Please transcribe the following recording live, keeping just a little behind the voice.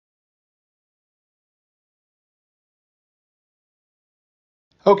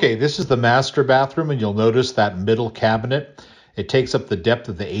Okay, this is the master bathroom, and you'll notice that middle cabinet. It takes up the depth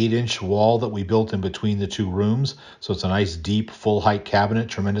of the 8-inch wall that we built in between the two rooms. So it's a nice, deep, full-height cabinet,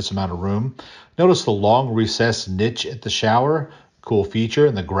 tremendous amount of room. Notice the long recessed niche at the shower. Cool feature.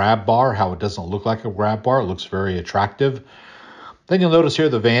 And the grab bar, how it doesn't look like a grab bar. It looks very attractive. Then you'll notice here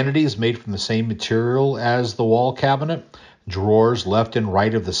the vanity is made from the same material as the wall cabinet. Drawers left and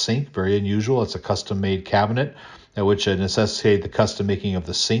right of the sink, very unusual. It's a custom-made cabinet, which necessitated the custom making of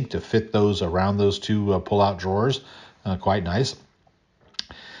the sink to fit those around those two pull-out drawers. Quite nice.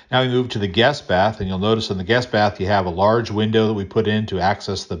 Now we move to the guest bath, and you'll notice in the guest bath you have a large window that we put in to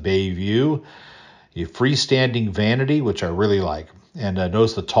access the bay view. A freestanding vanity, which I really like. And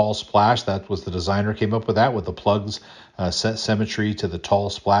notice the tall splash. That was the designer came up with that, with the plugs set symmetry to the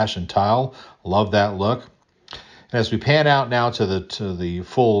tall splash and tile. Love that look. And as we pan out now to the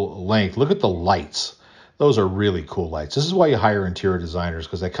full length, look at the lights. Those are really cool lights. This is why you hire interior designers,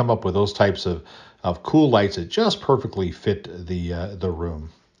 because they come up with those types of cool lights that just perfectly fit the room.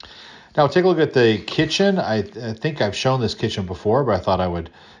 Now take a look at the kitchen. I think I've shown this kitchen before, but I thought I would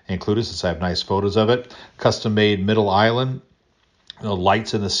include it since I have nice photos of it. Custom-made middle island.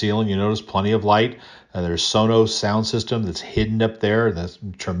 Lights in the ceiling. You notice plenty of light. There's Sonos sound system that's hidden up there. That's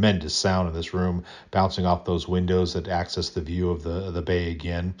tremendous sound in this room, bouncing off those windows that access the view of the bay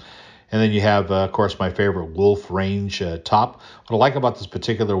again. And then you have, of course, my favorite Wolf range top. What I like about this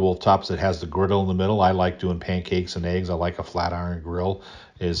particular Wolf top is it has the griddle in the middle. I like doing pancakes and eggs. I like a flat iron grill.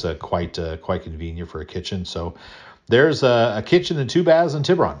 Is quite convenient for a kitchen. So there's a kitchen and 2 baths in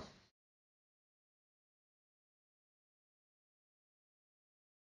Tiburon.